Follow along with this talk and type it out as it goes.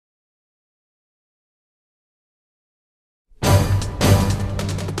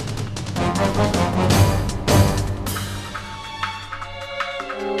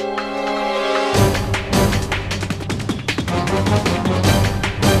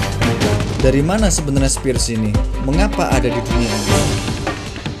Dari mana sebenarnya Spears ini? Mengapa ada di dunia ini?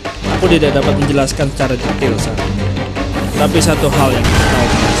 Aku tidak dapat menjelaskan secara detail saat ini. Tapi satu hal yang aku tahu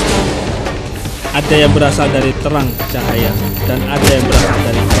pasti. Ada yang berasal dari terang cahaya dan ada yang berasal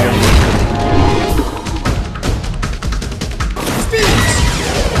dari terang.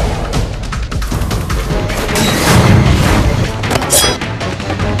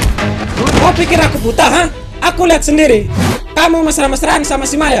 Kau pikir aku buta, ha? Aku lihat sendiri. Kamu mesra-mesraan sama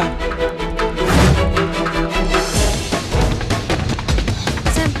si Maya.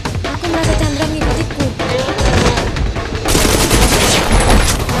 Sam, aku merasa Chandra mengikutiku.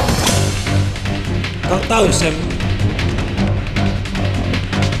 Kau tahu, Sam,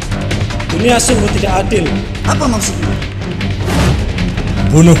 dunia sungguh tidak adil. Apa maksudnya?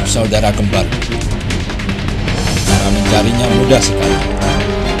 Bunuh saudara kembar. Cara mencarinya mudah sekali.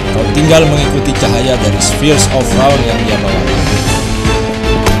 Kau tinggal mengikuti cahaya dari Spheres of Frown yang dia bawa.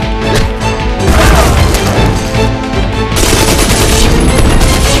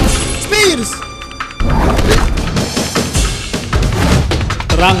 Spears!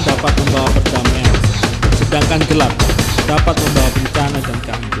 Terang dapat membawa perdamaian, sedangkan gelap dapat membawa bencana dan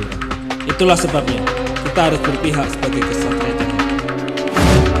kehancuran. Itulah sebabnya kita harus berpihak sebagai kesatria cahaya.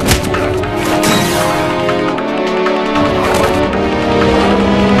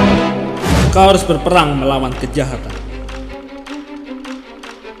 Kau harus berperang melawan kejahatan.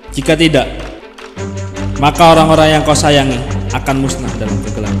 Jika tidak, maka orang-orang yang kau sayangi akan musnah dalam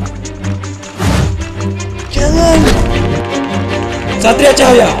kegelapan. Jangan! Satria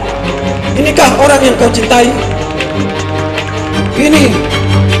Cahaya, inikah orang yang kau cintai? Ini,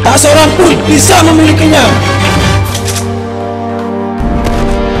 tak seorang pun bisa memilikinya.